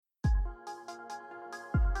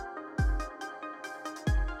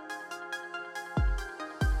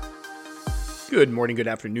Good morning, good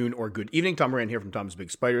afternoon, or good evening. Tom Moran here from Tom's Big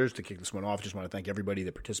Spiders. To kick this one off, just want to thank everybody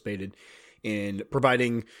that participated in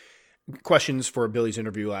providing questions for Billy's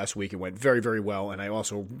interview last week. It went very, very well, and I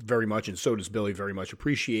also very much, and so does Billy, very much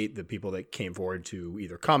appreciate the people that came forward to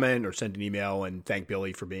either comment or send an email and thank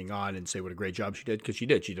Billy for being on and say what a great job she did, because she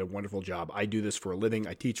did. She did a wonderful job. I do this for a living.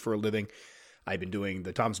 I teach for a living. I've been doing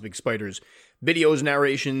the Tom's Big Spiders videos,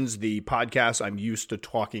 narrations, the podcast. I'm used to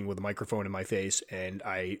talking with a microphone in my face, and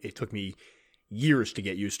it took me years to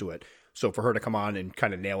get used to it. So for her to come on and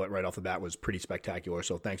kind of nail it right off the bat was pretty spectacular.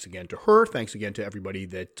 So thanks again to her. Thanks again to everybody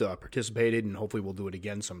that participated, and hopefully we'll do it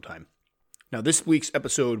again sometime. Now, this week's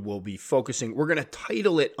episode will be focusing, we're going to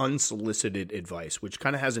title it Unsolicited Advice, which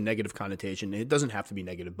kind of has a negative connotation. It doesn't have to be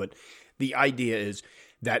negative, but the idea is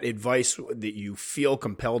that advice that you feel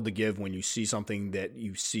compelled to give when you see something that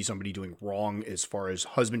you see somebody doing wrong as far as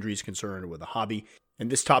husbandry is concerned or with a hobby. And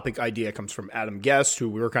this topic idea comes from Adam Guest, who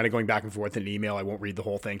we were kind of going back and forth in an email. I won't read the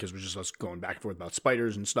whole thing because it was just us going back and forth about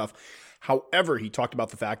spiders and stuff. However, he talked about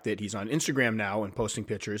the fact that he's on Instagram now and posting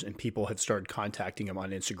pictures, and people have started contacting him on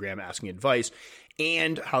Instagram asking advice,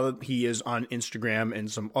 and how he is on Instagram and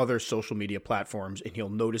some other social media platforms, and he'll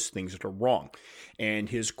notice things that are wrong. And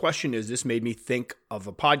his question is, this made me think of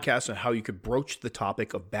a podcast on how you could broach the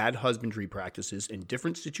topic of bad husbandry practices in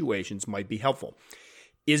different situations might be helpful.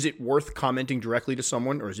 Is it worth commenting directly to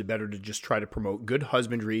someone, or is it better to just try to promote good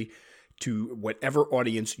husbandry to whatever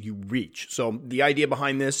audience you reach? So the idea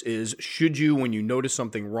behind this is, should you, when you notice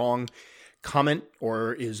something wrong, comment,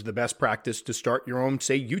 or is the best practice to start your own,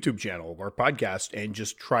 say, YouTube channel or podcast and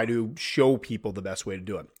just try to show people the best way to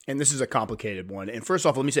do it? And this is a complicated one. And first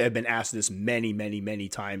off, let me say I've been asked this many, many, many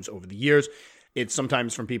times over the years. It's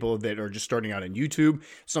sometimes from people that are just starting out on YouTube.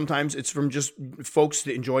 Sometimes it's from just folks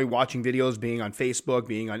that enjoy watching videos, being on Facebook,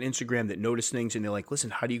 being on Instagram, that notice things, and they're like,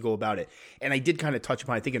 listen, how do you go about it? And I did kind of touch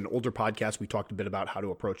upon, I think in an older podcast, we talked a bit about how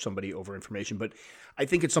to approach somebody over information, but I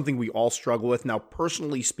think it's something we all struggle with. Now,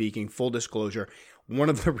 personally speaking, full disclosure, one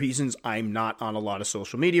of the reasons I'm not on a lot of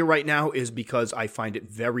social media right now is because I find it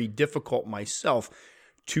very difficult myself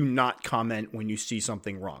to not comment when you see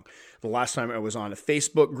something wrong. The last time I was on a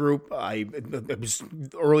Facebook group, it was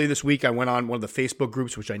early this week, I went on one of the Facebook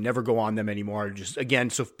groups, which I never go on them anymore. Just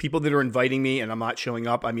again, so people that are inviting me and I'm not showing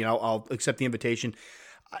up, I mean, I'll accept the invitation.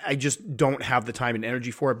 I just don't have the time and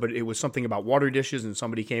energy for it, but it was something about water dishes, and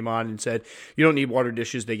somebody came on and said, you don't need water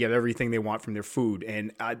dishes. They get everything they want from their food.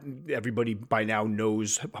 And everybody by now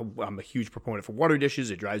knows I'm a huge proponent for water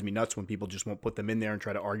dishes. It drives me nuts when people just won't put them in there and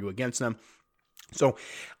try to argue against them. So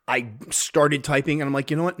I started typing, and I'm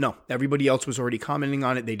like, you know what? No, everybody else was already commenting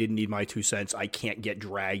on it. They didn't need my 2 cents. I can't get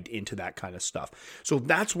dragged into that kind of stuff. So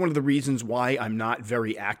that's one of the reasons why I'm not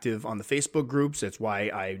very active on the Facebook groups. That's why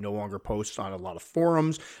I no longer post on a lot of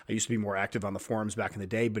forums. I used to be more active on the forums back in the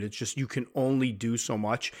day, but it's just you can only do so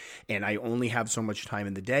much, and I only have so much time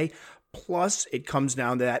in the day. Plus, it comes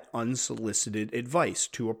down to that unsolicited advice.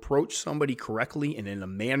 To approach somebody correctly and in a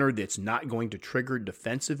manner that's not going to trigger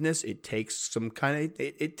defensiveness, it takes some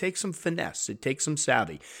it takes some finesse. It takes some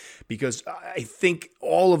savvy, because I think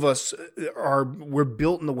all of us we're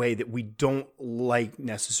built in the way that we don't like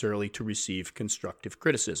necessarily to receive constructive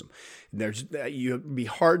criticism. You'd be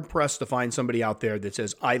hard pressed to find somebody out there that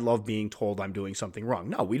says, I love being told I'm doing something wrong.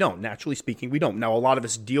 No, we don't. Naturally speaking, we don't. Now, a lot of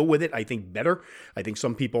us deal with it, I think, better. I think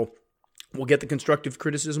some people will get the constructive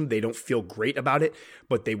criticism. They don't feel great about it,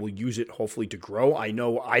 but they will use it hopefully to grow. I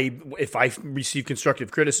know if I receive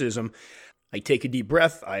constructive criticism, I take a deep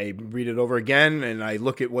breath, I read it over again, and I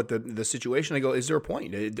look at what the situation, I go, is there a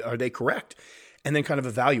point? Are they correct? And then kind of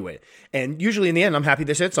evaluate it. And usually in the end, I'm happy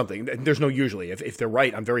they said something. There's no usually. If they're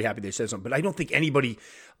right, I'm very happy they said something. But I don't think anybody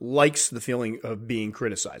likes the feeling of being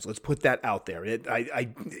criticized. Let's put that out there.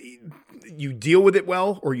 You deal with it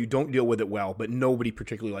well or you don't deal with it well, but nobody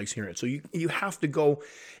particularly likes hearing it. So you have to go,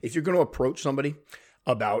 if you're going to approach somebody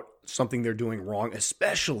about something they're doing wrong,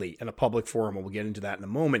 especially in a public forum, and we'll get into that in a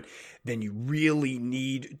moment, then you really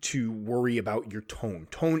need to worry about your tone.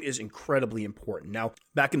 Tone is incredibly important. Now,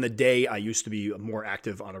 back in the day, I used to be more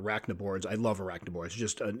active on Arachnoboards. I love Arachnoboards.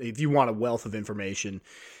 Just if you want a wealth of information,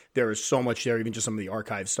 there is so much there, even just some of the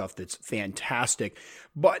archive stuff that's fantastic.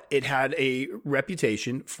 But it had a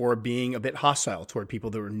reputation for being a bit hostile toward people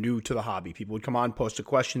that were new to the hobby. People would come on, post a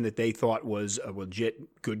question that they thought was a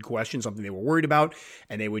legit good question, something they were worried about,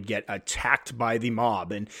 and they would get attacked by the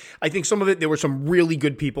mob. And I think some of it, there were some really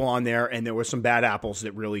good people on there, and there were some bad apples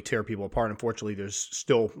that really tear people apart. Unfortunately, there's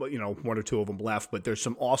still, one or two of them left, but there's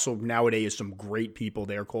some also nowadays some great people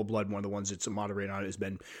there. Cold Blood, one of the ones that's a moderator on it, has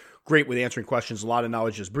been great with answering questions. A lot of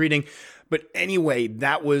knowledge is breeding. But anyway,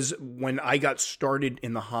 that was when I got started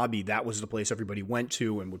in the hobby. That was the place everybody went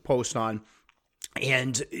to and would post on.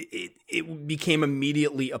 And it became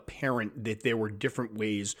immediately apparent that there were different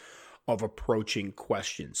ways of approaching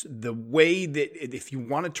questions. The way that if you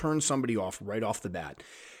want to turn somebody off right off the bat,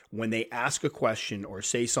 when they ask a question or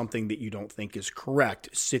say something that you don't think is correct,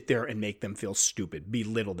 sit there and make them feel stupid,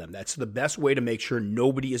 belittle them. That's the best way to make sure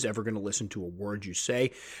nobody is ever going to listen to a word you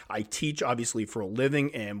say. I teach, obviously, for a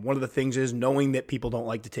living, and one of the things is knowing that people don't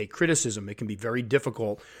like to take criticism. It can be very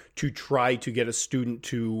difficult to try to get a student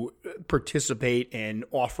to participate and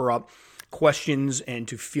offer up questions and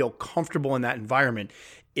to feel comfortable in that environment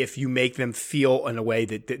if you make them feel in a way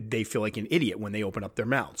that they feel like an idiot when they open up their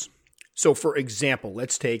mouths. So, for example,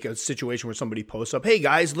 let's take a situation where somebody posts up, hey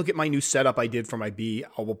guys, look at my new setup I did for my T.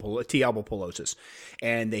 albopilosis.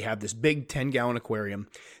 And they have this big 10-gallon aquarium.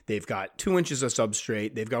 They've got 2 inches of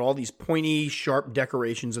substrate. They've got all these pointy, sharp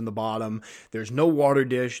decorations in the bottom. There's no water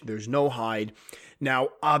dish. There's no hide. Now,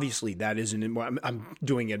 obviously, that isn't, I'm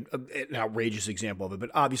doing an outrageous example of it,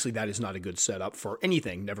 but obviously that is not a good setup for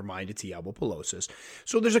anything, never mind a T. albopilosis.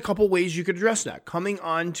 So there's a couple ways you could address that. Coming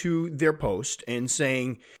onto their post and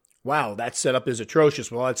saying, wow, that setup is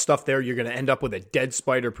atrocious. Well, that stuff there, you're going to end up with a dead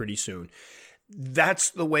spider pretty soon.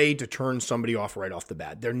 That's the way to turn somebody off right off the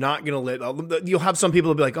bat. They're not going to let, you'll have some people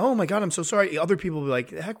will be like, oh my God, I'm so sorry. Other people will be like,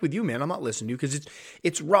 the heck with you, man. I'm not listening to you because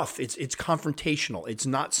it's rough. It's confrontational. It's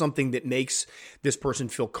not something that makes this person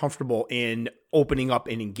feel comfortable in opening up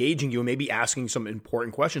and engaging you and maybe asking some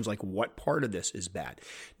important questions like what part of this is bad.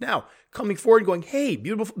 Now, coming forward going, hey,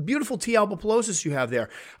 beautiful T. albopilosis you have there.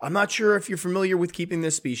 I'm not sure if you're familiar with keeping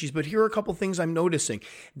this species, but here are a couple things I'm noticing.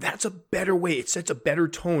 That's a better way. It sets a better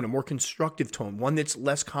tone, a more constructive tone, one that's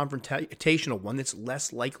less confrontational, one that's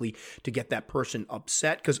less likely to get that person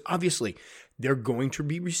upset because obviously they're going to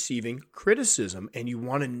be receiving criticism and you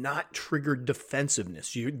want to not trigger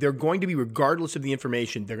defensiveness. They're going to be, regardless of the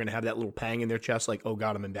information, they're going to have that little pang in their chest like, oh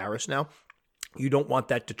God, I'm embarrassed now. You don't want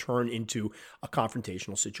that to turn into a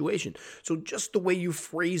confrontational situation. So just the way you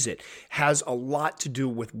phrase it has a lot to do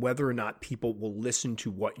with whether or not people will listen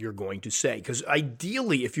to what you're going to say. Because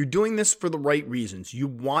ideally, if you're doing this for the right reasons, you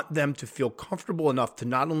want them to feel comfortable enough to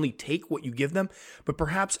not only take what you give them, but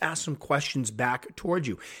perhaps ask some questions back towards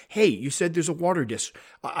you. Hey, you said there's a water dish.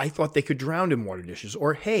 I thought they could drown in water dishes.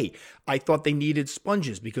 Or, hey, I thought they needed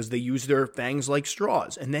sponges because they use their fangs like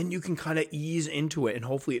straws. And then you can kind of ease into it and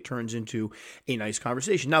hopefully it turns into a nice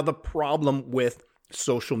conversation. Now, the problem with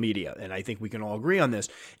social media, and I think we can all agree on this,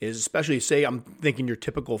 is especially, say, I'm thinking your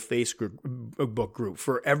typical Facebook group.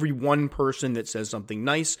 For every one person that says something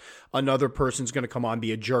nice, another person's going to come on,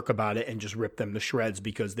 be a jerk about it, and just rip them to shreds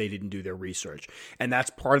because they didn't do their research. And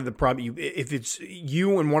that's part of the problem. If it's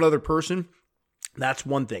you and one other person, that's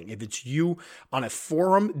one thing. If it's you on a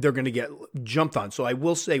forum, they're going to get jumped on. So I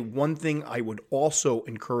will say one thing I would also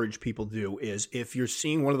encourage people to do is if you're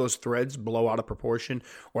seeing one of those threads blow out of proportion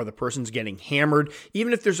or the person's getting hammered,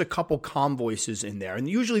 even if there's a couple calm voices in there, and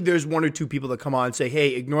usually there's 1 or 2 people that come on and say,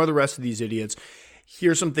 hey, ignore the rest of these idiots.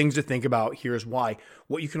 Here's some things to think about. Here's why.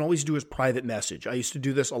 What you can always do is private message. I used to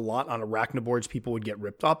do this a lot on arachnoboards. People would get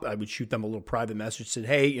ripped up. I would shoot them a little private message, said,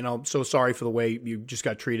 hey, I'm so sorry for the way you just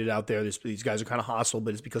got treated out there. These guys are kind of hostile,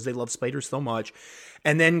 but it's because they love spiders so much.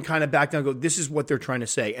 And then kind of back down and go, this is what they're trying to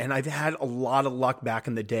say. And I've had a lot of luck back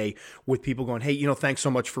in the day with people going, hey, thanks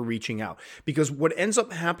so much for reaching out. Because what ends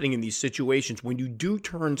up happening in these situations, when you do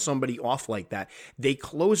turn somebody off like that, they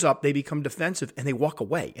close up, they become defensive, and they walk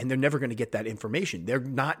away. And they're never going to get that information. They're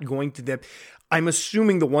not going to I'm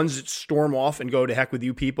assuming the ones that storm off and go to heck with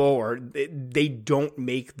you people, or they don't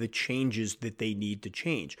make the changes that they need to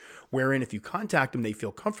change. Wherein if you contact them, they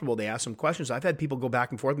feel comfortable, they ask some questions. I've had people go back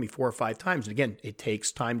and forth with me 4 or 5 times. And again, it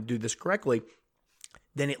takes time to do this correctly.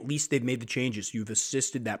 Then at least they've made the changes. You've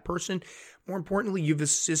assisted that person. More importantly, you've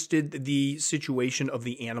assisted the situation of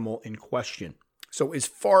the animal in question. So as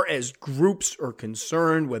far as groups are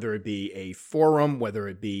concerned, whether it be a forum, whether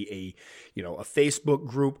it be a Facebook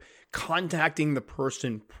group, contacting the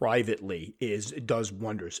person privately does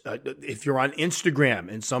wonders. If you're on Instagram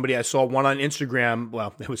and I saw one on Instagram,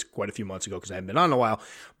 well, it was quite a few months ago because I haven't been on in a while,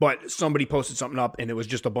 but somebody posted something up and it was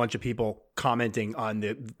just a bunch of people commenting on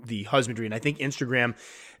the husbandry. And I think Instagram,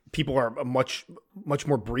 people are much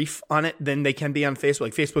more brief on it than they can be on Facebook.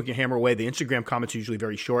 Like Facebook, you hammer away. The Instagram comments are usually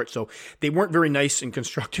very short. So they weren't very nice and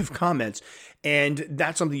constructive comments. And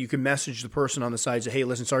that's something you can message the person on the side, say, hey,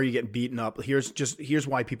 listen, sorry you're getting beaten up. Here's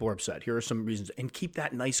why people are upset. Here are some reasons. And keep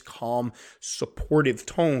that nice, calm, supportive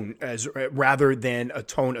tone rather than a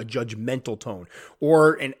judgmental tone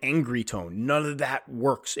or an angry tone. None of that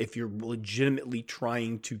works if you're legitimately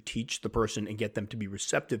trying to teach the person and get them to be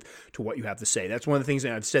receptive to what you have to say. That's one of the things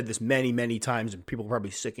that I've said said this many, many times, and people are probably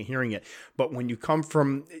sick of hearing it. But when you come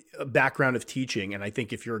from a background of teaching, and I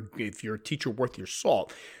think if you're a teacher worth your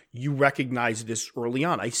salt, you recognize this early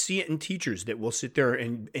on. I see it in teachers that will sit there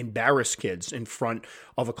and embarrass kids in front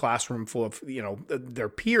of a classroom full of, their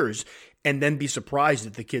peers, and then be surprised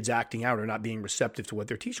that the kids acting out or not being receptive to what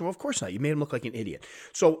they're teaching. Well, of course not. You made them look like an idiot.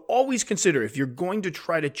 So always consider, if you're going to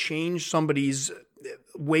try to change somebody's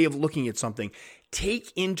way of looking at something,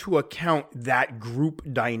 take into account that group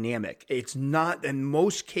dynamic. It's not, in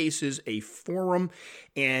most cases, a forum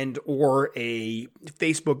or a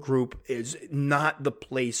Facebook group is not the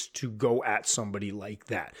place to go at somebody like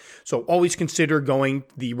that. So always consider going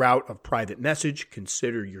the route of private message.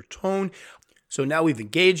 Consider your tone. So now we've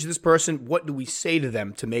engaged this person. What do we say to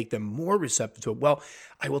them to make them more receptive to it? Well,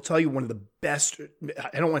 I will tell you one of the best,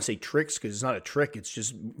 I don't want to say tricks because it's not a trick. It's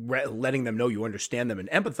just letting them know you understand them and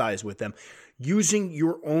empathize with them. Using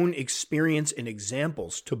your own experience and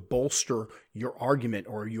examples to bolster your argument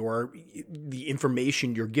or the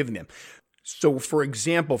information you're giving them. So for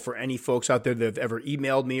example, for any folks out there that have ever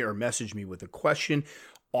emailed me or messaged me with a question,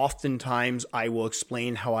 oftentimes I will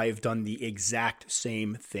explain how I have done the exact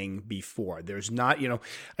same thing before. There's not,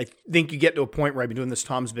 I think you get to a point where I've been doing this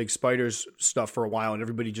Tom's Big Spiders stuff for a while and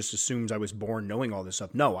everybody just assumes I was born knowing all this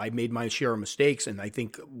stuff. No, I made my share of mistakes, and I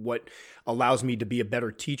think what allows me to be a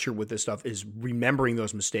better teacher with this stuff is remembering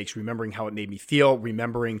those mistakes, remembering how it made me feel,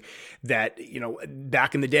 remembering that,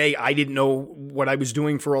 back in the day, I didn't know what I was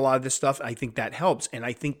doing for a lot of this stuff. I think that helps. And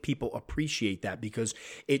I think people appreciate that because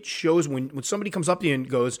it shows when somebody comes up to you and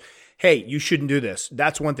goes, hey, you shouldn't do this.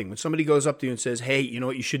 That's one thing. When somebody goes up to you and says, hey, you know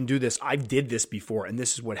what, you shouldn't do this. I did this before, and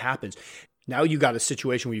this is what happens. Now you got a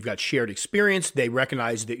situation where you've got shared experience. They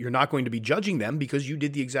recognize that you're not going to be judging them because you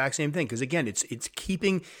did the exact same thing. Because again, it's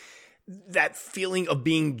keeping that feeling of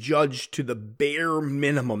being judged to the bare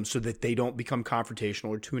minimum so that they don't become confrontational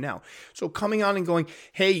or tune out. So coming on and going,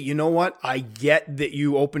 hey, you know what? I get that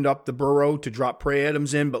you opened up the burrow to drop prey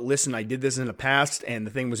items in, but listen, I did this in the past and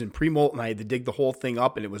the thing was in pre-molt and I had to dig the whole thing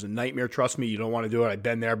up and it was a nightmare. Trust me, you don't want to do it. I've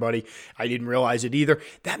been there, buddy. I didn't realize it either.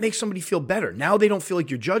 That makes somebody feel better. Now they don't feel like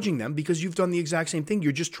you're judging them because you've done the exact same thing.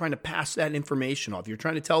 You're just trying to pass that information off. You're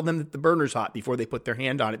trying to tell them that the burner's hot before they put their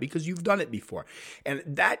hand on it because you've done it before. And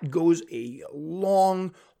that goes a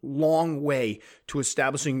long way to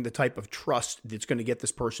establishing the type of trust that's going to get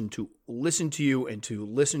this person to listen to you and to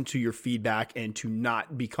listen to your feedback and to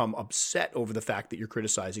not become upset over the fact that you're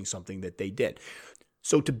criticizing something that they did.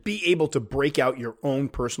 So to be able to break out your own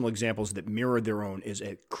personal examples that mirror their own is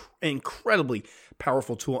an incredibly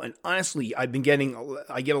powerful tool. And honestly, I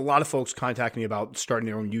get a lot of folks contacting me about starting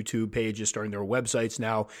their own YouTube pages, starting their websites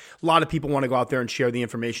now. A lot of people want to go out there and share the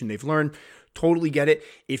information they've learned. Totally get it.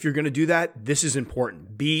 If you're going to do that, this is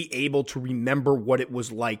important. Be able to remember what it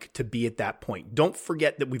was like to be at that point. Don't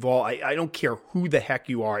forget that I don't care who the heck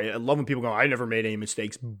you are. I love when people go, I never made any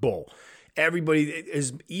mistakes. Bull. Everybody,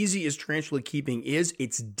 as easy as tarantula keeping is,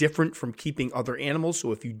 it's different from keeping other animals.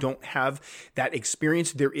 So if you don't have that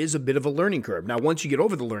experience, there is a bit of a learning curve. Now, once you get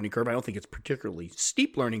over the learning curve, I don't think it's particularly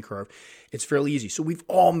steep learning curve. It's fairly easy. So we've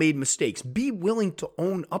all made mistakes. Be willing to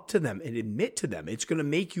own up to them and admit to them. It's going to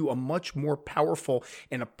make you a much more powerful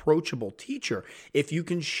and approachable teacher if you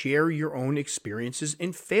can share your own experiences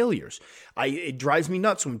and failures. It drives me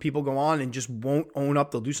nuts when people go on and just won't own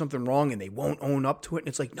up. They'll do something wrong and they won't own up to it. And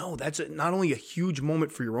it's like, no, that's not only a huge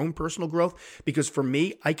moment for your own personal growth, because for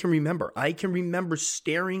me, I can remember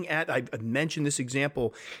staring at, I've mentioned this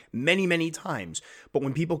example many, many times, but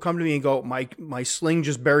when people come to me and go, my sling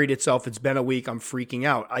just buried itself, it's been a week, I'm freaking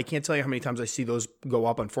out. I can't tell you how many times I see those go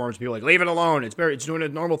up on forums. People are like, leave it alone. It's buried. It's doing a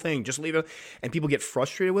normal thing. Just leave it. And people get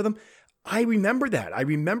frustrated with them. I remember that. I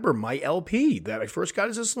remember my LP that I first got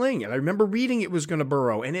as a sling, and I remember reading it was going to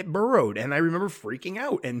burrow, and it burrowed, and I remember freaking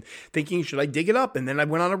out and thinking, should I dig it up? And then I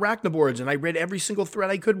went on Arachnoboards, and I read every single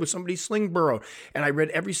thread I could where somebody's sling burrowed, and I read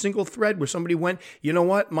every single thread where somebody went, you know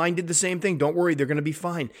what? Mine did the same thing. Don't worry, they're going to be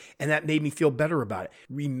fine. And that made me feel better about it.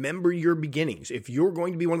 Remember your beginnings. If you're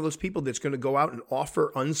going to be one of those people that's going to go out and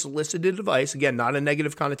offer unsolicited advice, again, not a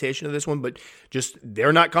negative connotation of this one, but just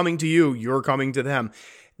they're not coming to you, you're coming to them,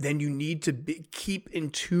 then you need to keep in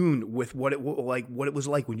tune with what it was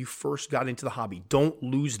like when you first got into the hobby. Don't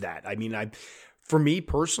lose that. I mean, for me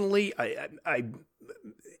personally,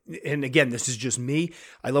 and again, this is just me.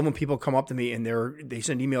 I love when people come up to me and they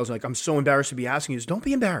send emails like, I'm so embarrassed to be asking you this. Don't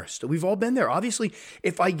be embarrassed. We've all been there. Obviously,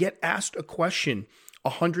 if I get asked a question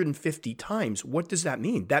 150 times. What does that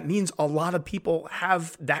mean? That means a lot of people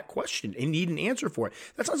have that question and need an answer for it.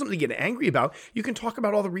 That's not something to get angry about. You can talk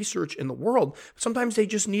about all the research in the world. Sometimes they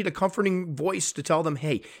just need a comforting voice to tell them,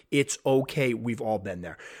 hey, it's okay. We've all been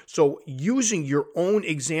there. So using your own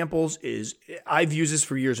examples I've used this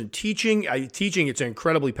for years in teaching. Teaching, it's an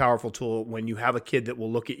incredibly powerful tool when you have a kid that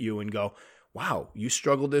will look at you and go, wow, you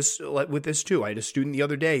struggled with this too. I had a student the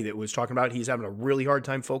other day that was talking about he's having a really hard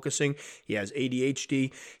time focusing. He has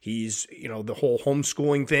ADHD. He's, the whole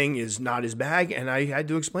homeschooling thing is not his bag. And I had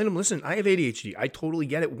to explain to him, listen, I have ADHD. I totally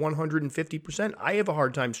get it 150%. I have a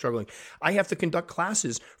hard time struggling. I have to conduct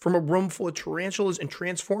classes from a room full of tarantulas and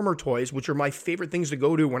transformer toys, which are my favorite things to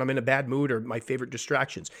go to when I'm in a bad mood or my favorite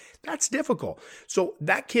distractions. That's difficult. So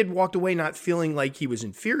that kid walked away not feeling like he was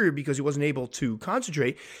inferior because he wasn't able to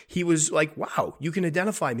concentrate. He was like, wow, you can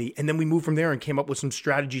identify me. And then we moved from there and came up with some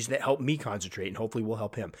strategies that help me concentrate and hopefully will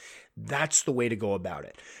help him. That's the way to go about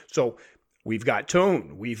it. So we've got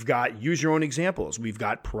tone. We've got use your own examples. We've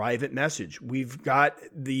got private message. We've got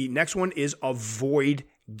the next one is avoid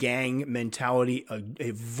gang mentality,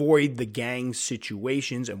 avoid the gang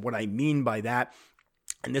situations. And what I mean by that,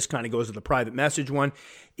 and this kind of goes to the private message one.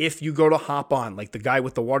 If you go to hop on, like the guy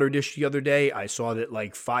with the water dish the other day, I saw that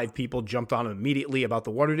like 5 people jumped on him immediately about the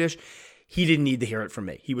water dish. He didn't need to hear it from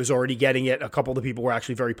me. He was already getting it. A couple of the people were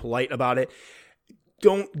actually very polite about it.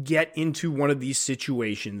 Don't get into one of these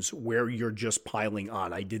situations where you're just piling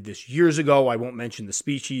on. I did this years ago. I won't mention the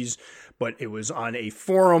species, but it was on a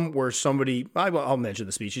forum where I'll mention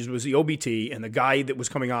the species, it was the OBT, and the guy that was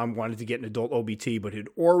coming on wanted to get an adult OBT, but had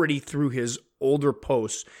already through his older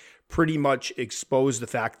posts pretty much exposed the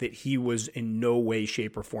fact that he was in no way,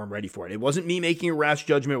 shape, or form ready for it. It wasn't me making a rash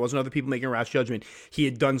judgment. It wasn't other people making a rash judgment. He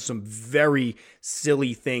had done some very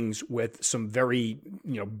silly things with some very,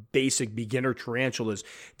 basic beginner tarantulas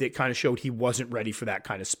that kind of showed he wasn't ready for that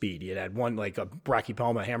kind of speed. He had one like a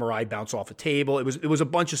Brachypelma hammerii bounce off a table. It was a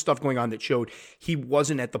bunch of stuff going on that showed he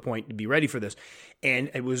wasn't at the point to be ready for this.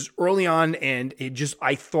 And it was early on, and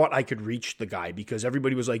I thought I could reach the guy because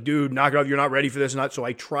everybody was like, dude, knock it off. You're not ready for this. So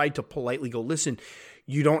I tried to politely go, listen,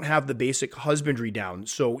 you don't have the basic husbandry down.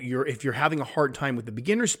 So if you're having a hard time with the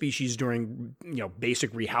beginner species during,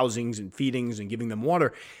 basic rehousings and feedings and giving them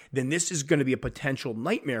water, then this is going to be a potential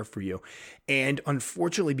nightmare for you. And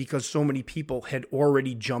unfortunately, because so many people had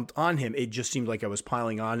already jumped on him, it just seemed like I was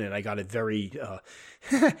piling on, and I got a very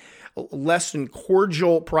less than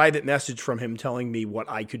cordial private message from him telling me what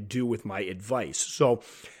I could do with my advice. So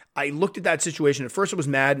I looked at that situation. At first I was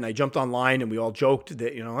mad, and I jumped online, and we all joked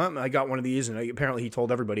that, I got one of these, and apparently he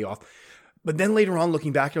told everybody off. But then later on,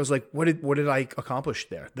 looking back, I was like, what did I accomplish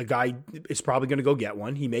there? The guy is probably going to go get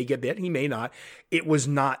one. He may get bit. He may not. It was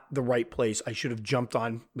not the right place. I should have jumped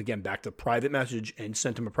on, again, back to private message and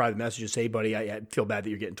sent him a private message and say, hey, buddy, I feel bad that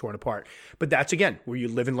you're getting torn apart. But that's, again, where you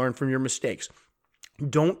live and learn from your mistakes.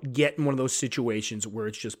 Don't get in one of those situations where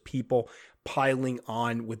it's just people piling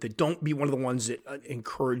on with it. Don't be one of the ones that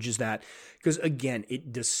encourages that. Because again,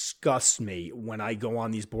 it disgusts me when I go on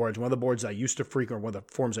these boards. One of the boards I used to frequent, one of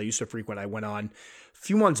the forums I used to frequent, I went on a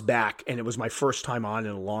few months back, and it was my first time on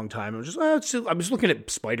in a long time. I was looking at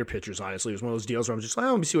spider pictures, honestly. It was one of those deals where I was just like,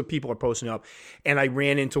 let me see what people are posting up. And I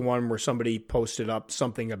ran into one where somebody posted up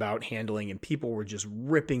something about handling, and people were just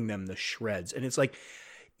ripping them to shreds. And it's like,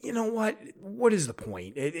 you know what? What is the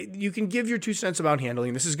point? You can give your 2 cents about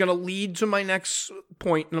handling. This is going to lead to my next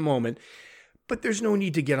point in a moment, but there's no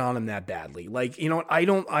need to get on them that badly. Like, I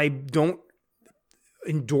don't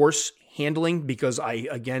endorse handling because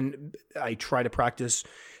I try to practice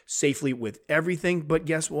safely with everything. But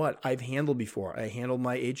guess what? I've handled before. I handled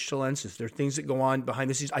my H. chilensis. There are things that go on behind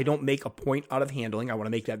the scenes. I don't make a point out of handling. I want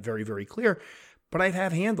to make that very, very clear. But I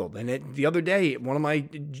have handled. And the other day, one of my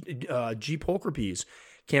G. pulchripes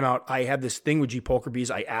came out. I have this thing with G.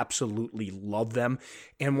 pulchripes. I absolutely love them.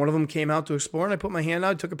 And one of them came out to explore, and I put my hand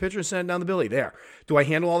out, took a picture, and sent it down the billy. There. Do I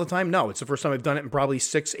handle all the time? No. It's the first time I've done it in probably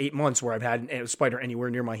 6-8 months where I've had a spider anywhere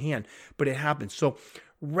near my hand. But it happens. So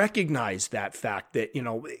recognize that fact that,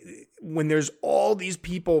 when there's all these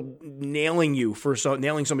people nailing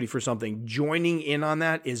somebody for something, joining in on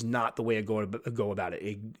that is not the way to go about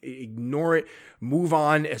it. Ignore it. Move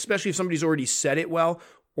on, especially if somebody's already said it well.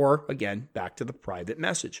 Or, again, back to the private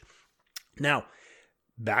message. Now,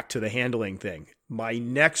 back to the handling thing. My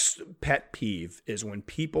next pet peeve is when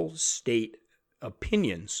people state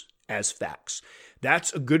opinions as facts.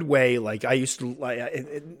 That's a good way. Like I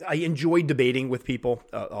enjoy debating with people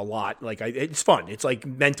a lot. Like it's fun. It's like a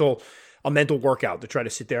mental workout to try to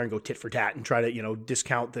sit there and go tit for tat and try to,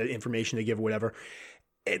 discount the information they give or whatever.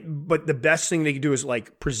 But the best thing they can do is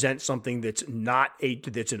like present something that's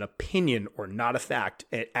that's an opinion or not a fact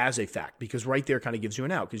as a fact, because right there kind of gives you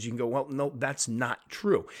an out, because you can go, well, no, that's not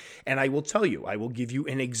true. And I will tell you, I will give you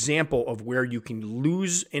an example of where you can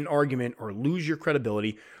lose an argument or lose your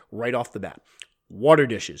credibility right off the bat. Water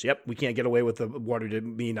dishes. Yep, we can't get away with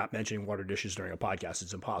me not mentioning water dishes during a podcast.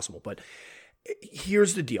 It's impossible. But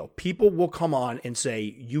here's the deal. People will come on and say,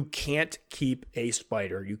 you can't keep a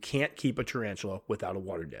spider, you can't keep a tarantula without a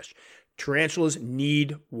water dish. Tarantulas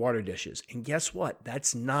need water dishes. And guess what?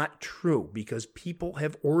 That's not true, because people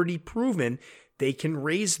have already proven they can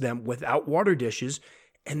raise them without water dishes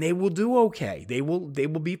and they will do okay. They will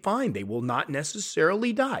be fine. They will not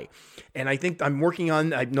necessarily die. And I think I'm working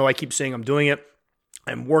on, I know I keep saying I'm doing it,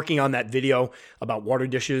 I'm working on that video about water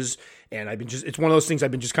dishes, and it's one of those things I've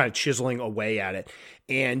been just kind of chiseling away at it.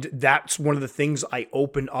 And that's one of the things I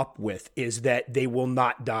open up with, is that they will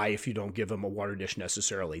not die if you don't give them a water dish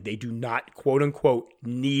necessarily. They do not, quote unquote,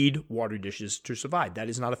 need water dishes to survive. That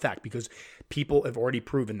is not a fact, because people have already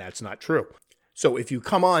proven that's not true. So if you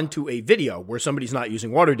come on to a video where somebody's not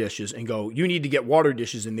using water dishes and go, you need to get water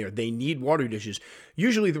dishes in there, they need water dishes,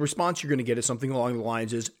 usually the response you're going to get is something along the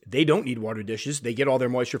lines is, they don't need water dishes. They get all their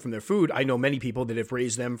moisture from their food. I know many people that have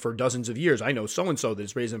raised them for dozens of years. I know so-and-so that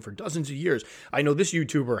has raised them for dozens of years. I know this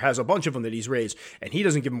YouTuber has a bunch of them that he's raised, and he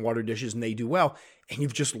doesn't give them water dishes and they do well. And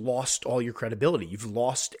you've just lost all your credibility. You've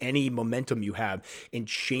lost any momentum you have in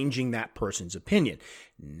changing that person's opinion.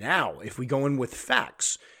 Now, if we go in with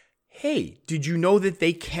facts, hey, did you know that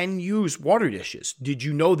they can use water dishes? Did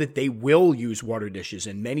you know that they will use water dishes?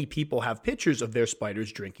 And many people have pictures of their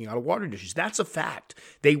spiders drinking out of water dishes. That's a fact.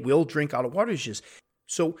 They will drink out of water dishes.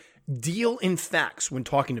 So deal in facts when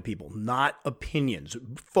talking to people, not opinions.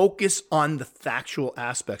 Focus on the factual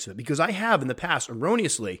aspects of it, because I have in the past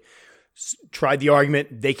erroneously tried the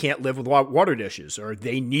argument, they can't live with water dishes, or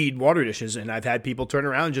they need water dishes. And I've had people turn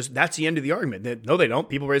around and just, that's the end of the argument. No, they don't.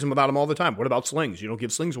 People raise them without them all the time. What about slings? You don't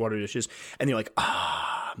give slings water dishes. And they're like,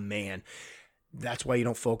 man, that's why you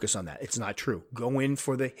don't focus on that. It's not true. Go in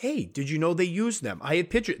for the, hey, did you know they use them? I had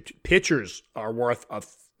pictures are worth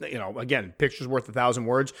again, pictures worth 1,000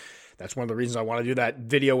 words. That's one of the reasons I want to do that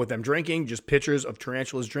video with them drinking, just pictures of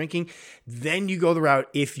tarantulas drinking. Then you go the route,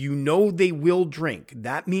 if you know they will drink,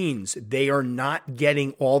 that means they are not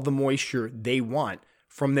getting all the moisture they want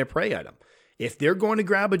from their prey item. If they're going to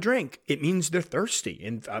grab a drink, it means they're thirsty.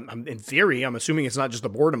 And in theory, I'm assuming it's not just a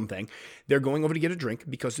boredom thing. They're going over to get a drink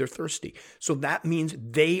because they're thirsty. So that means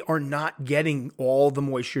they are not getting all the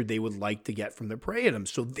moisture they would like to get from their prey item.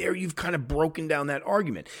 So there you've kind of broken down that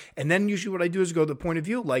argument. And then usually what I do is go to the point of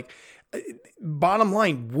view, like, bottom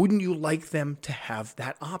line, wouldn't you like them to have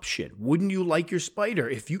that option? Wouldn't you like your spider?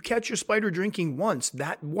 If you catch your spider drinking once,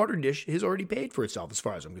 that water dish has already paid for itself as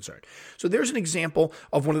far as I'm concerned. So there's an example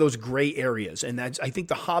of one of those gray areas. And I think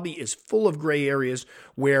the hobby is full of gray areas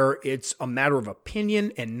where it's a matter of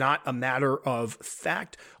opinion and not a matter of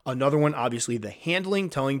fact. Another one, obviously, the handling,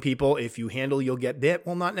 telling people if you handle, you'll get bit.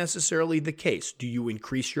 Well, not necessarily the case. Do you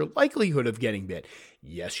increase your likelihood of getting bit?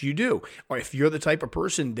 Yes, you do. Or if you're the type of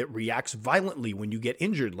person that reacts violently when you get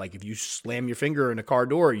injured, like if you slam your finger in a car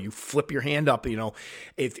door, you flip your hand up,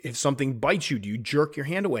 if something bites you, do you jerk your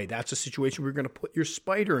hand away? That's a situation where you're going to put your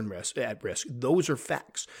spider at risk. Those are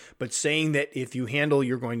facts. But saying that if you handle,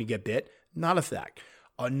 you're going to get bit, not a fact.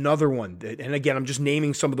 Another one, and again, I'm just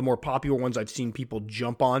naming some of the more popular ones I've seen people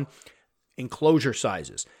jump on, enclosure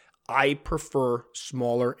sizes. I prefer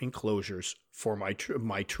smaller enclosures for my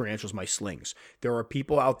tarantulas, my slings. There are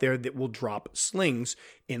people out there that will drop slings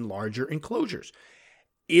in larger enclosures.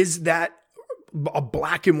 Is that a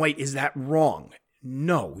black and white? Is that wrong?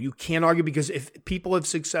 No, you can't argue, because if people have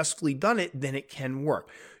successfully done it, then it can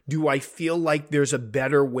work. Do I feel like there's a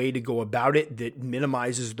better way to go about it that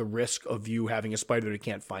minimizes the risk of you having a spider that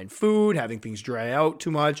can't find food, having things dry out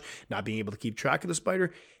too much, not being able to keep track of the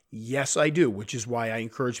spider? Yes, I do, which is why I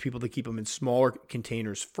encourage people to keep them in smaller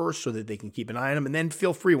containers first so that they can keep an eye on them. And then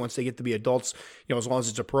feel free, once they get to be adults, as long as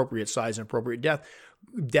it's appropriate size and appropriate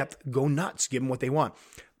depth, go nuts, give them what they want.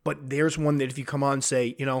 But there's one that if you come on and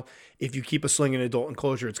say, if you keep a sling in an adult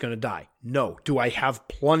enclosure, it's going to die. No. Do I have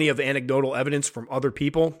plenty of anecdotal evidence from other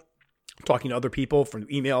people, talking to other people from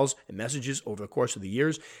emails and messages over the course of the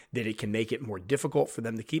years, that it can make it more difficult for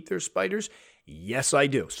them to keep their spiders? Yes, I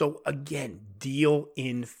do. So again, deal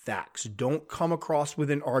in facts. Don't come across with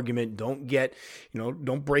an argument. Don't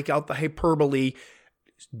don't break out the hyperbole.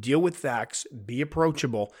 Deal with facts, be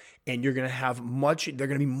approachable, and they're going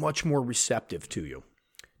to be much more receptive to you.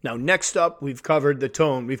 Now, next up, we've covered the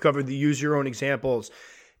tone. We've covered the use your own examples.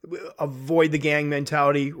 Avoid the gang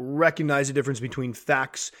mentality. Recognize the difference between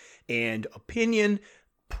facts and opinion.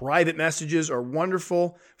 Private messages are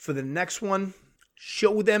wonderful. For the next one,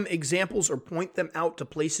 show them examples or point them out to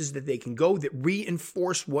places that they can go that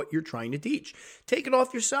reinforce what you're trying to teach. Take it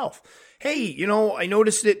off yourself. Hey, I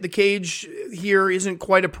noticed that the cage here isn't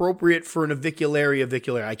quite appropriate for an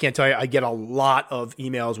avicularia. I can't tell you, I get a lot of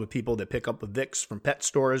emails with people that pick up Vicks from pet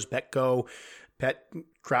stores, Petco, Pet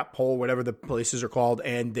Crap Hole, whatever the places are called,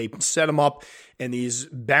 and they set them up in these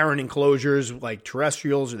barren enclosures like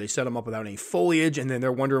terrestrials, or they set them up without any foliage, and then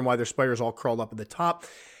they're wondering why their spider's all curled up at the top.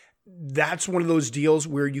 That's one of those deals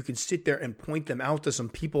where you can sit there and point them out to some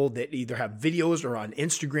people that either have videos or on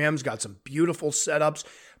Instagram's got some beautiful setups.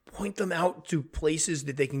 Point them out to places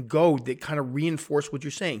that they can go that kind of reinforce what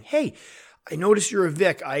you're saying. Hey, I noticed you're a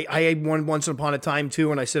Vic. I had one once upon a time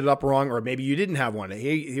too, and I set it up wrong, or maybe you didn't have one.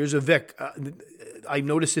 Hey, here's a Vic. I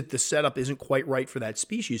noticed that the setup isn't quite right for that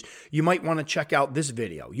species. You might want to check out this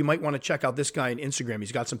video. You might want to check out this guy on Instagram.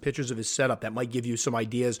 He's got some pictures of his setup that might give you some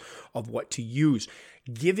ideas of what to use.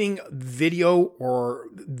 Giving video or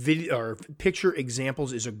picture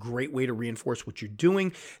examples is a great way to reinforce what you're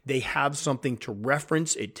doing. They have something to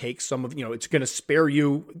reference. It takes some of, it's going to spare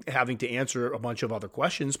you having to answer a bunch of other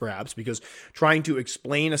questions, perhaps, because trying to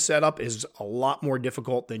explain a setup is a lot more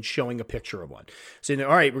difficult than showing a picture of one. Saying, all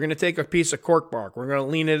right, we're going to take a piece of cork bark. We're going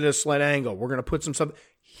to lean it at a slight angle. We're going to put some stuff.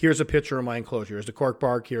 Here's a picture of my enclosure. Here's the cork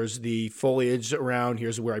bark. Here's the foliage around.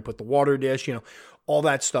 Here's where I put the water dish, all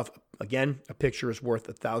that stuff. Again, a picture is worth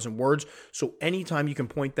 1,000 words. So anytime you can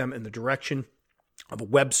point them in the direction of a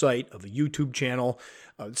website, of a YouTube channel,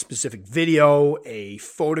 a specific video, a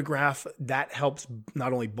photograph, that helps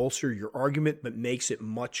not only bolster your argument, but makes it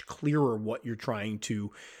much clearer what you're trying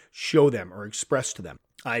to show them or express to them.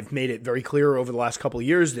 I've made it very clear over the last couple of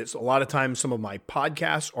years that a lot of times some of my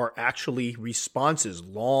podcasts are actually responses,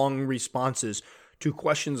 long responses to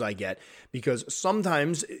questions I get, because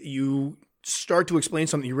sometimes you start to explain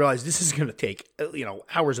something, you realize this is going to take,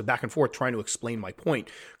 hours of back and forth trying to explain my point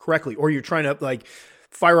correctly. Or you're trying to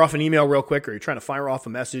fire off an email real quick, or you're trying to fire off a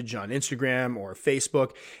message on Instagram or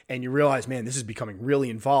Facebook, and you realize, man, this is becoming really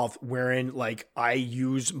involved, wherein I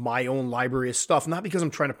use my own library of stuff, not because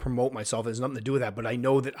I'm trying to promote myself, it has nothing to do with that, but I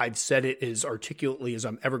know that I've said it as articulately as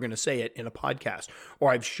I'm ever going to say it in a podcast,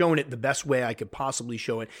 or I've shown it the best way I could possibly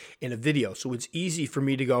show it in a video. So it's easy for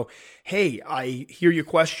me to go, hey, I hear your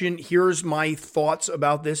question. Here's my thoughts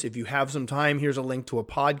about this. If you have some time, here's a link to a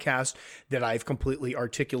podcast that I've completely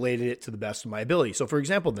articulated it to the best of my ability. So for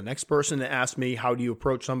example, the next person that asked me, how do you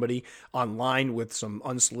approach somebody online with some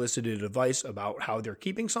unsolicited advice about how they're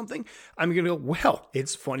keeping something? I'm going to go, well,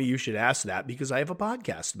 it's funny you should ask that, because I have a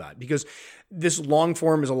podcast about it. Because this long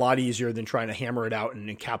form is a lot easier than trying to hammer it out and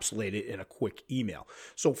encapsulate it in a quick email.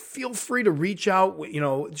 So feel free to reach out,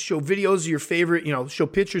 show videos of your favorite, show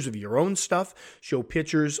pictures of your own stuff, show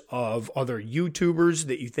pictures of other YouTubers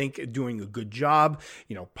that you think are doing a good job,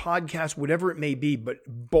 podcasts, whatever it may be, but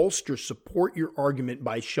support your argument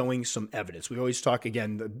by showing some evidence. We always talk,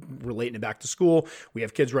 again, relating it back to school. We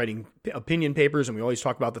have kids writing opinion papers, and we always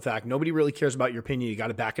talk about the fact nobody really cares about your opinion. You got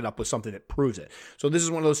to back it up with something that proves it. So this is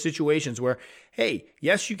one of those situations where, hey,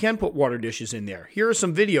 yes, you can put water dishes in there. Here are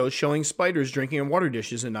some videos showing spiders drinking in water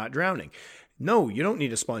dishes and not drowning. No, you don't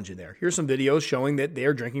need a sponge in there. Here's some videos showing that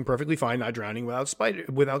they're drinking perfectly fine, not drowning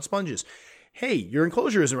without sponges. Hey, your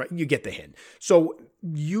enclosure isn't right. You get the hint. So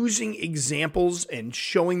using examples and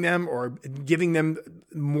showing them or giving them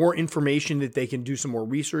more information that they can do some more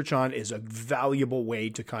research on is a valuable way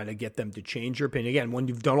to kind of get them to change your opinion. Again, when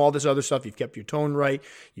you've done all this other stuff, you've kept your tone right,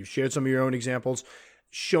 you've shared some of your own examples,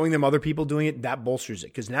 showing them other people doing it, that bolsters it.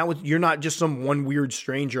 Because now you're not just some one weird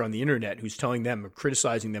stranger on the internet who's telling them or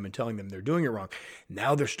criticizing them and telling them they're doing it wrong.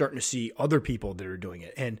 Now they're starting to see other people that are doing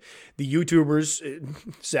it. And the YouTubers,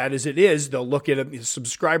 sad as it is, they'll look at a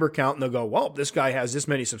subscriber count and they'll go, well, this guy has this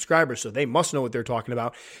many subscribers, so they must know what they're talking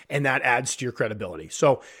about. And that adds to your credibility.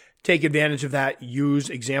 So take advantage of that. Use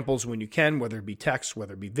examples when you can, whether it be text,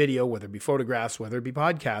 whether it be video, whether it be photographs, whether it be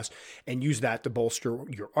podcast, and use that to bolster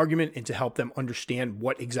your argument and to help them understand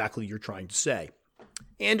what exactly you're trying to say.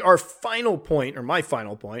 And our final point, or my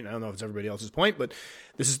final point, I don't know if it's everybody else's point, but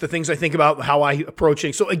this is the things I think about how I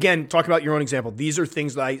approaching. So again, talk about your own example. These are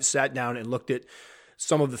things that I sat down and looked at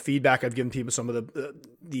some of the feedback I've given people, some of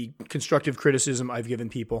the constructive criticism I've given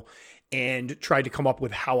people, and tried to come up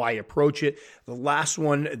with how I approach it. The last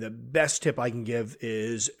one, the best tip I can give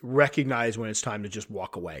is recognize when it's time to just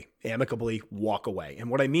walk away, amicably walk away. And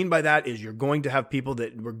what I mean by that is you're going to have people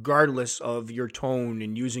that, regardless of your tone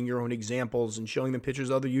and using your own examples and showing them pictures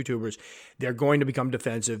of other YouTubers, they're going to become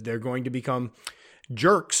defensive. They're going to become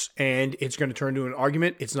jerks, and it's going to turn into an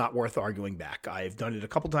argument, it's not worth arguing back. I've done it a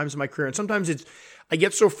couple times in my career, and sometimes I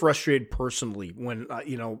get so frustrated personally when, I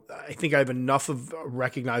think I have enough of a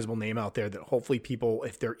recognizable name out there that hopefully people,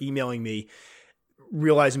 if they're emailing me,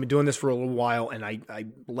 realize I've been doing this for a little while, and I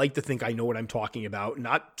like to think I know what I'm talking about.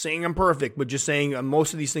 Not saying I'm perfect, but just saying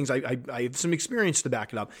most of these things, I have some experience to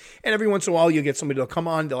back it up. And every once in a while, you get somebody that'll come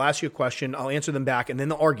on, they'll ask you a question, I'll answer them back, and then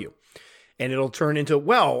they'll argue. And it'll turn into,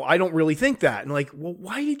 well, I don't really think that. And like, well,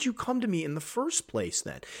 why did you come to me in the first place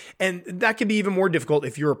then? And that can be even more difficult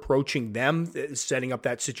if you're approaching them, setting up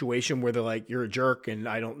that situation where they're like, you're a jerk and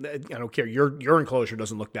I don't care. Your enclosure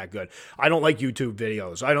doesn't look that good. I don't like YouTube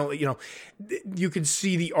videos. You can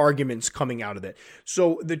see the arguments coming out of it.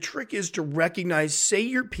 So the trick is to recognize, say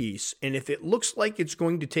your piece. And if it looks like it's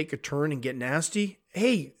going to take a turn and get nasty,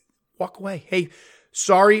 hey, walk away. Hey,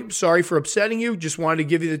 Sorry for upsetting you. Just wanted to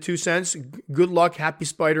give you the 2 cents. Good luck. Happy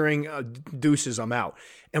spidering. Deuces. I'm out.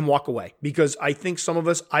 And walk away. Because I think some of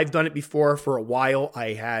us, I've done it before for a while.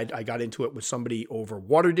 I got into it with somebody over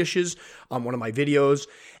water dishes on one of my videos.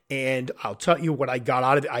 And I'll tell you what I got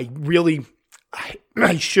out of it.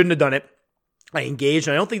 I shouldn't have done it. I engaged.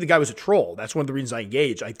 And I don't think the guy was a troll. That's one of the reasons I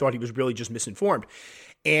engaged. I thought he was really just misinformed.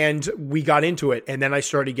 And we got into it, and then I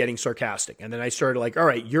started getting sarcastic. And then I started like, all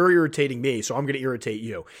right, you're irritating me, so I'm going to irritate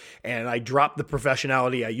you. And I dropped the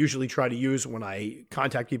professionality I usually try to use when I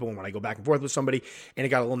contact people and when I go back and forth with somebody, and it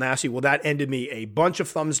got a little nasty. Well, that ended me a bunch of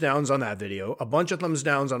thumbs downs on that video, a bunch of thumbs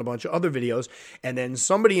downs on a bunch of other videos, and then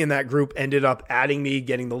somebody in that group ended up adding me,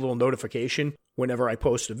 getting the little notification whenever I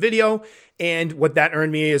post a video. And what that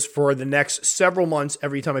earned me is for the next several months,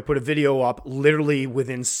 every time I put a video up, literally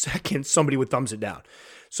within seconds, somebody would thumbs it down.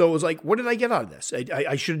 So it was like, what did I get out of this?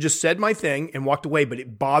 I should have just said my thing and walked away, but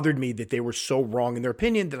it bothered me that they were so wrong in their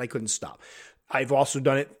opinion that I couldn't stop. I've also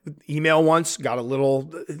done it with email once,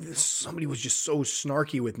 somebody was just so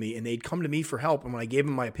snarky with me and they'd come to me for help. And when I gave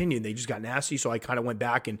them my opinion, they just got nasty. So I kind of went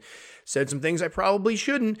back and said some things I probably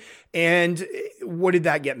shouldn't. And what did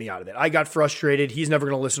that get me out of it? I got frustrated. He's never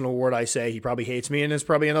going to listen to a word I say. He probably hates me, and there's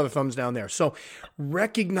probably another thumbs down there. So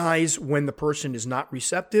recognize when the person is not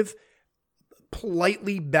receptive,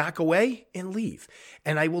 politely back away and leave.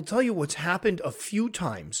 And I will tell you what's happened a few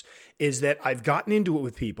times is that I've gotten into it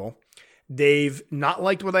with people. They've not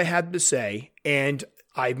liked what I had to say, and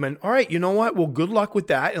I've been, all right, you know what? Well, good luck with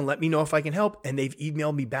that, and let me know if I can help. And they've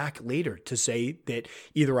emailed me back later to say that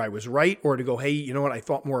either I was right or to go, hey, you know what? I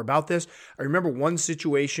thought more about this. I remember one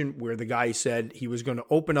situation where the guy said he was going to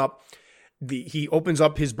open up he opens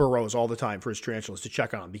up his burrows all the time for his tarantulas to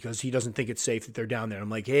check on them because he doesn't think it's safe that they're down there. I'm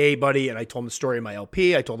like, hey, buddy. And I told him the story of my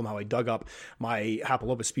LP. I told him how I dug up my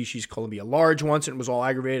Hapalopa species Columbia large once and it was all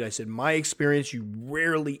aggravated. I said, my experience, you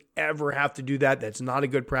rarely ever have to do that. That's not a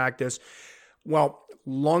good practice. Well,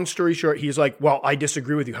 long story short, he's like, well, I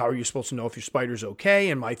disagree with you. How are you supposed to know if your spider's okay?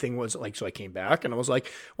 And my thing was like, so I came back and I was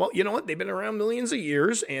like, well, you know what? They've been around millions of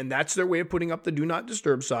years and that's their way of putting up the do not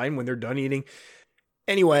disturb sign when they're done eating.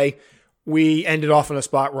 Anyway, we ended off in a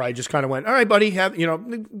spot where I just kind of went, all right, buddy,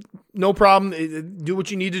 no problem. Do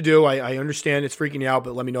what you need to do. I understand it's freaking you out,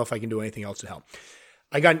 but let me know if I can do anything else to help.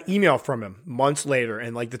 I got an email from him months later,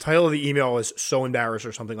 and like the title of the email was so embarrassed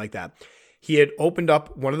or something like that. He had opened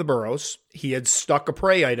up one of the burrows. He had stuck a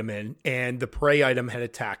prey item in, and the prey item had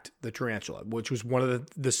attacked the tarantula, which was one of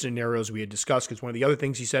the scenarios we had discussed. Because one of the other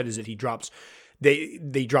things he said is that he drops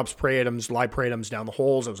prey items, live prey items down the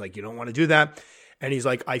holes. I was like, you don't want to do that. And he's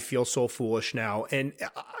like, I feel so foolish now. And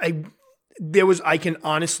I can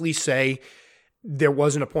honestly say there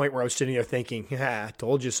wasn't a point where I was sitting there thinking, I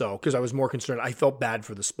told you so, because I was more concerned. I felt bad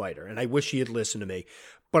for the spider, and I wish he had listened to me.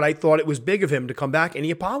 But I thought it was big of him to come back, and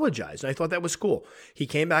he apologized. And I thought that was cool. He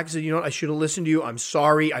came back and said, you know what, I should have listened to you. I'm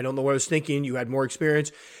sorry. I don't know what I was thinking. You had more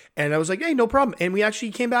experience. And I was like, hey, no problem. And we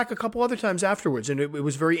actually came back a couple other times afterwards, and it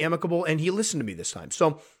was very amicable, and he listened to me this time.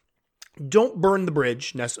 So don't burn the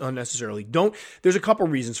bridge unnecessarily. There's a couple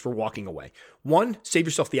reasons for walking away. One, save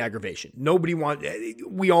yourself the aggravation.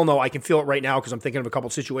 We all know, I can feel it right now because I'm thinking of a couple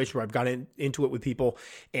of situations where I've gotten into it with people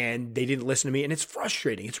and they didn't listen to me, and it's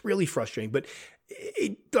frustrating. It's really frustrating, but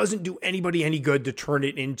it doesn't do anybody any good to turn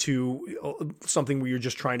it into something where you're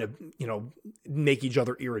just trying to, make each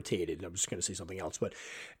other irritated. I'm just going to say something else, but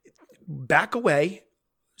back away.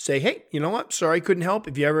 say, hey, you know what? Sorry, couldn't help.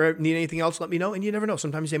 If you ever need anything else, let me know. And you never know.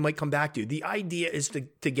 Sometimes they might come back to you. The idea is to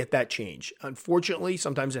get that change. Unfortunately,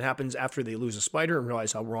 sometimes it happens after they lose a spider and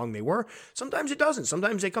realize how wrong they were. Sometimes it doesn't.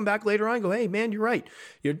 Sometimes they come back later on and go, hey, man, you're right.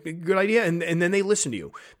 Good idea. And then they listen to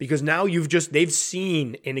you because now they've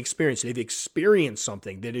seen and experienced, they've experienced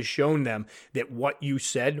something that has shown them that what you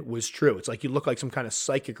said was true. It's like you look like some kind of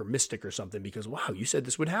psychic or mystic or something because, wow, you said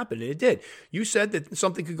this would happen. And it did. You said that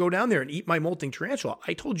something could go down there and eat my molting tarantula.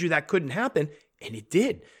 I told you that couldn't happen, and it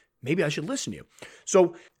did. Maybe I should listen to you.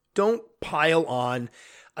 So don't pile on.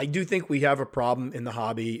 I do think we have a problem in the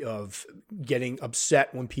hobby of getting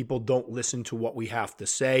upset when people don't listen to what we have to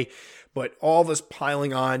say, but all this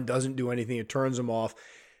piling on doesn't do anything. It turns them off.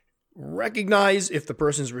 Recognize if the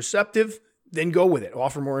person's receptive, then go with it.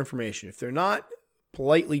 Offer more information. If they're not,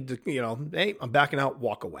 politely, hey, I'm backing out,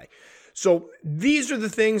 walk away. So these are the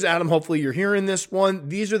things, Adam, hopefully you're hearing this one.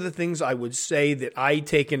 These are the things I would say that I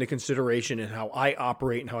take into consideration in how I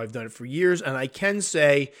operate and how I've done it for years. And I can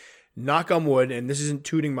say, knock on wood, and this isn't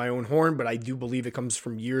tooting my own horn, but I do believe it comes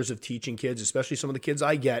from years of teaching kids, especially some of the kids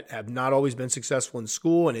I get have not always been successful in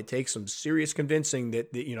school. And it takes some serious convincing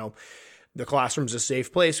that the classroom's a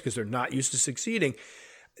safe place because they're not used to succeeding.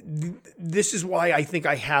 This is why I think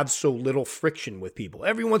I have so little friction with people.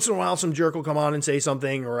 Every once in a while, some jerk will come on and say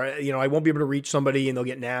something, or, I won't be able to reach somebody and they'll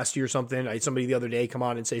get nasty or something. I had somebody the other day come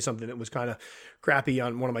on and say something that was kind of crappy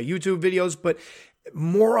on one of my YouTube videos, but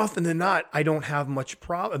more often than not, I don't have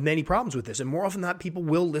many problems with this. And more often than not, people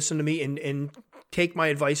will listen to me and take my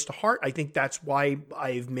advice to heart. I think that's why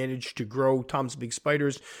I've managed to grow Tom's Big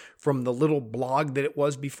Spiders from the little blog that it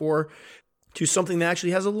was before to something that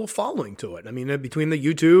actually has a little following to it. I mean, between the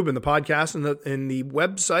YouTube and the podcast and the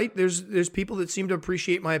website, there's people that seem to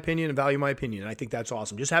appreciate my opinion and value my opinion. And I think that's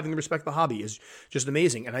awesome. Just having the respect for the hobby is just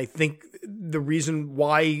amazing. And I think the reason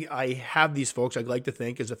why I have these folks, I'd like to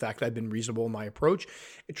think, is the fact that I've been reasonable in my approach.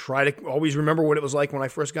 I try to always remember what it was like when I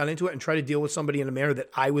first got into it and try to deal with somebody in a manner that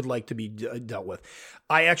I would like to be dealt with.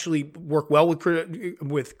 I actually work well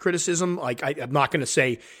with criticism. Like I'm not going to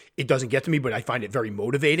say it doesn't get to me, but I find it very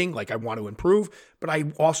motivating. Like I want to improve, but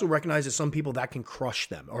I also recognize that some people that can crush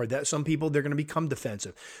them, or that some people they're going to become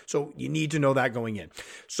defensive. So you need to know that going in.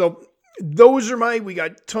 So those are we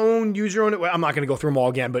got tone, use your own. I'm not going to go through them all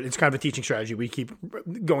again, but it's kind of a teaching strategy. We keep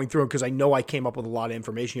going through them because I know I came up with a lot of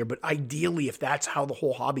information here, but ideally, if that's how the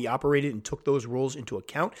whole hobby operated and took those rules into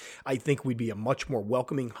account, I think we'd be a much more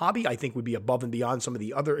welcoming hobby. I think we'd be above and beyond some of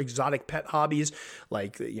the other exotic pet hobbies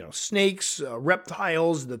like, snakes,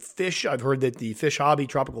 reptiles, the fish. I've heard that the fish hobby,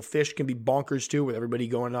 tropical fish, can be bonkers too, with everybody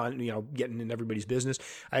going on, getting in everybody's business.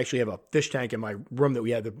 I actually have a fish tank in my room that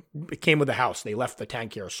we had. It came with the house. They left the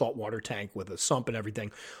tank here, a saltwater tank with a sump and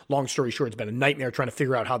everything. Long story short, it's been a nightmare trying to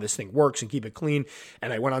figure out how this thing works and keep it clean.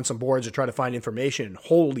 And I went on some boards to try to find information. And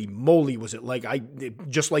holy moly, was it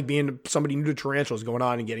just like being somebody new to tarantulas going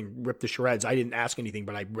on and getting ripped to shreds. I didn't ask anything,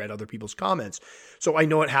 but I read other people's comments. So I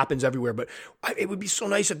know it happens everywhere, but it would be so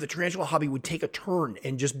nice if the tarantula hobby would take a turn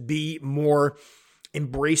and just be more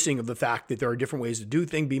embracing of the fact that there are different ways to do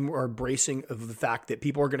things, be more embracing of the fact that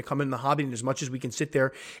people are going to come in the hobby. And as much as we can sit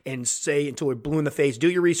there and say until we're blue in the face, do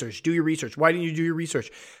your research. Why didn't you do your research?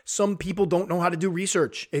 Some people don't know how to do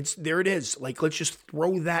research. There it is. Like, let's just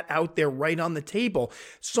throw that out there right on the table.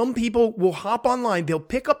 Some people will hop online. They'll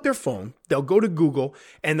pick up their phone. They'll go to Google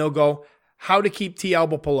and they'll go, how to keep T.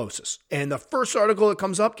 albipilosus. And the first article that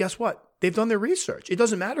comes up, guess what? They've done their research. It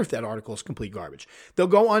doesn't matter if that article is complete garbage. They'll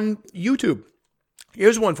go on YouTube.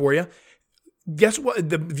 Here's one for you. Guess what?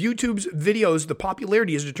 The YouTube's videos, the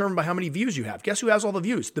popularity is determined by how many views you have. Guess who has all the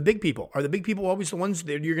views? The big people. Are the big people always the ones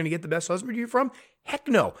that you're going to get the best husband you from? Heck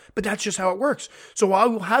no. But that's just how it works. So I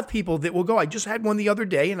will have people that will go, I just had one the other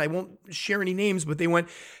day, and I won't share any names, but they went,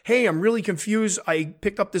 hey, I'm really confused. I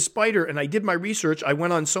picked up this spider and I did my research. I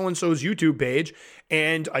went on so-and-so's YouTube page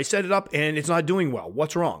and I set it up and it's not doing well.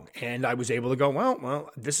 What's wrong? And I was able to go,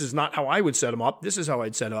 well, this is not how I would set them up. This is how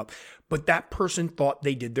I'd set it up. But that person thought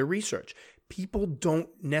they did their research. People don't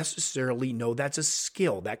necessarily know that's a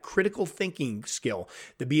skill, that critical thinking skill,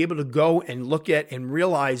 to be able to go and look at and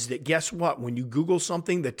realize that, guess what? When you Google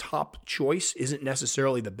something, the top choice isn't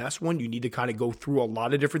necessarily the best one. You need to kind of go through a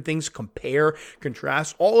lot of different things, compare,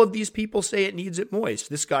 contrast. All of these people say it needs it moist.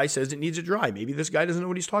 This guy says it needs it dry. Maybe this guy doesn't know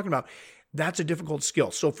what he's talking about. That's a difficult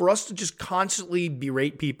skill. So for us to just constantly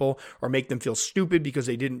berate people or make them feel stupid because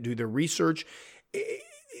they didn't do their research,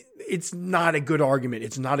 it's not a good argument.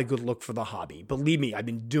 It's not a good look for the hobby. Believe me, I've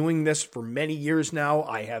been doing this for many years now.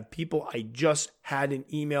 I have people, I just had an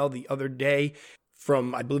email the other day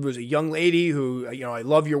from, I believe it was a young lady who, I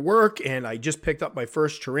love your work and I just picked up my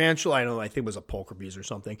first tarantula. I don't know, I think it was a pulcher bees or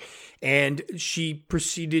something. And she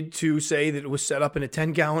proceeded to say that it was set up in a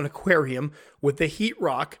 10-gallon aquarium with a heat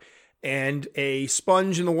rock and a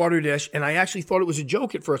sponge in the water dish. And I actually thought it was a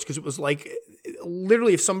joke at first because it was like,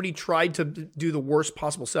 literally, if somebody tried to do the worst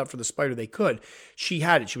possible setup for the spider they could, she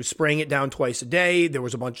had it. She was spraying it down twice a day. There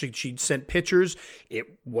was a bunch of, she'd sent pictures. It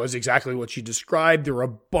was exactly what she described. There were a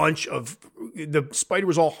bunch of, the spider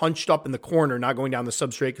was all hunched up in the corner, not going down the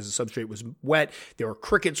substrate because the substrate was wet. There were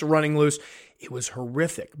crickets running loose. It was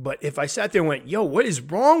horrific. But if I sat there and went, yo, what is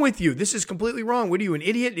wrong with you? This is completely wrong. What are you, an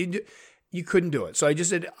idiot? You couldn't do it. So I just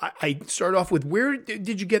said, I started off with, where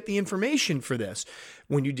did you get the information for this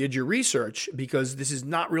when you did your research? Because this is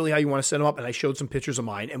not really how you want to set them up. And I showed some pictures of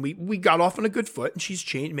mine and we got off on a good foot and she's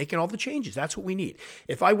making all the changes. That's what we need.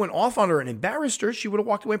 If I went off on her and embarrassed her, she would have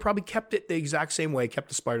walked away and probably kept it the exact same way, kept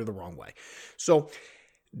the spider the wrong way. So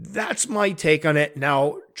that's my take on it.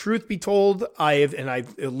 Now, truth be told, I've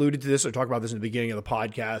alluded to this. I talked about this in the beginning of the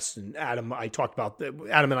podcast, and Adam and I talked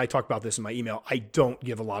about this in my email. I don't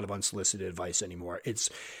give a lot of unsolicited advice anymore.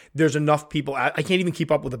 There's enough people. I can't even keep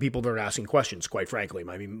up with the people that are asking questions, quite frankly.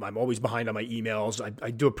 I mean, I'm always behind on my emails.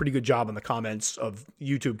 I do a pretty good job on the comments of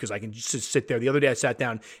YouTube because I can just sit there. The other day I sat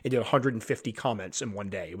down and did 150 comments in one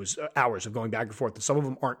day. It was hours of going back and forth. And some of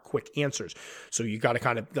them aren't quick answers. So you got to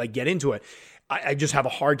kind of like get into it. I just have a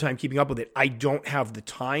hard time keeping up with it. I don't have the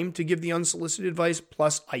time to give the unsolicited advice.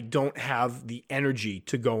 Plus, I don't have the energy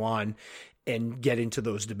to go on and get into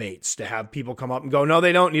those debates, to have people come up and go, no,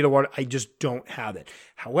 they don't need a water. I just don't have it.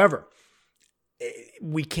 However,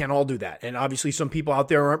 we can't all do that. And obviously, some people out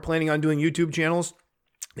there aren't planning on doing YouTube channels.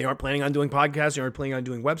 They aren't planning on doing podcasts. They aren't planning on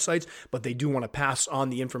doing websites, but they do want to pass on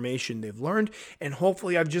the information they've learned. And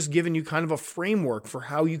hopefully I've just given you kind of a framework for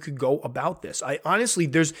how you could go about this. I honestly,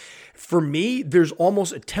 there's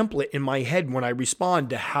almost a template in my head when I respond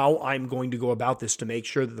to how I'm going to go about this to make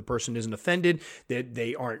sure that the person isn't offended, that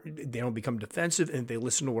they don't become defensive, and they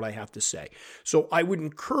listen to what I have to say. So I would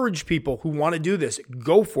encourage people who want to do this,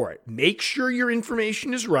 go for it. Make sure your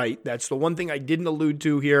information is right. That's the one thing I didn't allude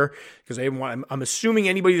to here because I'm assuming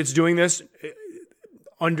anybody that's doing this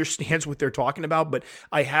understands what they're talking about, but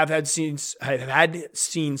I have seen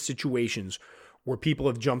situations where people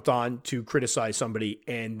have jumped on to criticize somebody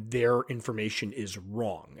and their information is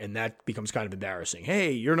wrong. And that becomes kind of embarrassing.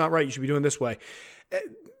 Hey, you're not right. You should be doing this way.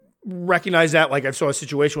 Recognize that. Like I saw a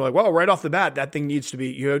situation where right off the bat, that thing you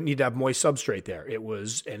need to have moist substrate there. It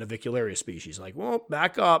was an Avicularia species. Like, well,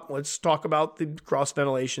 back up. Let's talk about the cross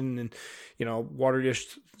ventilation and, water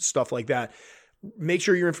dish stuff like that. Make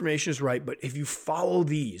sure your information is right. But if you follow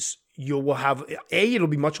these, it'll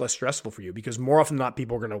be much less stressful for you because more often than not,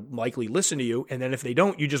 people are going to likely listen to you. And then if they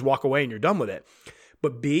don't, you just walk away and you're done with it.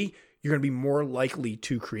 But B, you're going to be more likely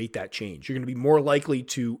to create that change. You're going to be more likely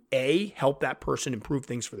to help that person improve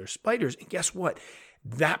things for their spiders. And guess what?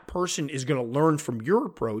 That person is going to learn from your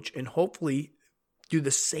approach and hopefully do the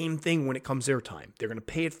same thing when it comes their time. They're going to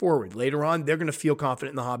pay it forward. Later on, they're going to feel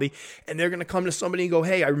confident in the hobby and they're going to come to somebody and go,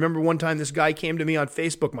 hey, I remember one time this guy came to me on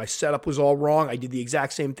Facebook. My setup was all wrong. I did the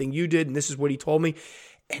exact same thing you did. And this is what he told me.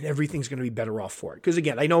 And everything's going to be better off for it. Because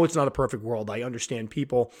again, I know it's not a perfect world. I understand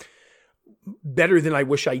people better than I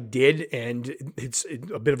wish I did. And it's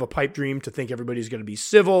a bit of a pipe dream to think everybody's going to be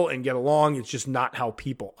civil and get along. It's just not how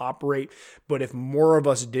people operate. But if more of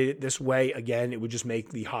us did it this way, again, it would just make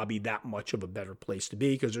the hobby that much of a better place to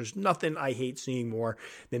be, because there's nothing I hate seeing more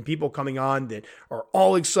than people coming on that are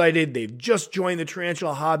all excited. They've just joined the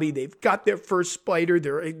tarantula hobby. They've got their first spider.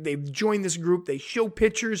 They've joined this group. They show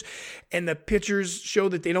pictures and the pictures show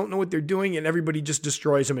that they don't know what they're doing and everybody just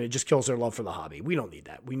destroys them and it just kills their love for the hobby. We don't need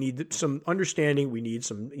that. We need some understanding. We need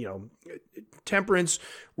some, temperance.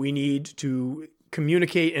 We need to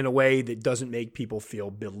communicate in a way that doesn't make people feel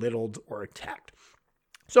belittled or attacked.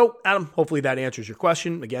 So, Adam, hopefully that answers your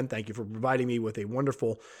question. Again, thank you for providing me with a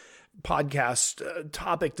wonderful podcast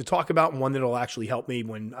topic to talk about, and one that will actually help me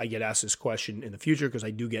when I get asked this question in the future, because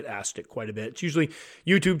I do get asked it quite a bit. It's usually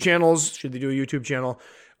YouTube channels. Should they do a YouTube channel?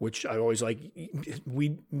 Which I always like.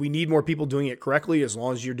 We need more people doing it correctly, as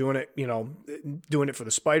long as you're doing it, doing it for the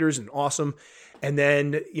spiders, and awesome. And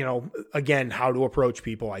then, again, how to approach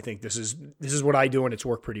people. I think this is what I do, and it's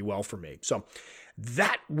worked pretty well for me. So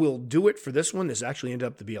that will do it for this one. This actually ended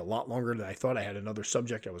up to be a lot longer than I thought. I had another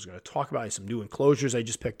subject I was going to talk about. I had some new enclosures I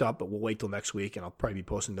just picked up, but we'll wait till next week, and I'll probably be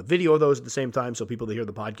posting the video of those at the same time so people that hear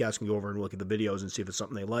the podcast can go over and look at the videos and see if it's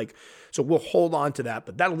something they like. So we'll hold on to that,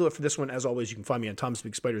 but that'll do it for this one. As always, you can find me on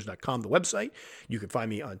Tom'sBigSpiders.com, the website. You can find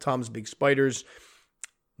me on Tom'sBigSpiders,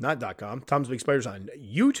 not .com, Tom's Big Spiders on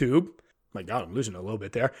YouTube. My God, I'm losing a little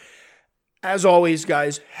bit there. As always,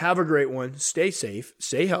 guys, have a great one. Stay safe,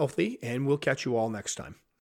 stay healthy, and we'll catch you all next time.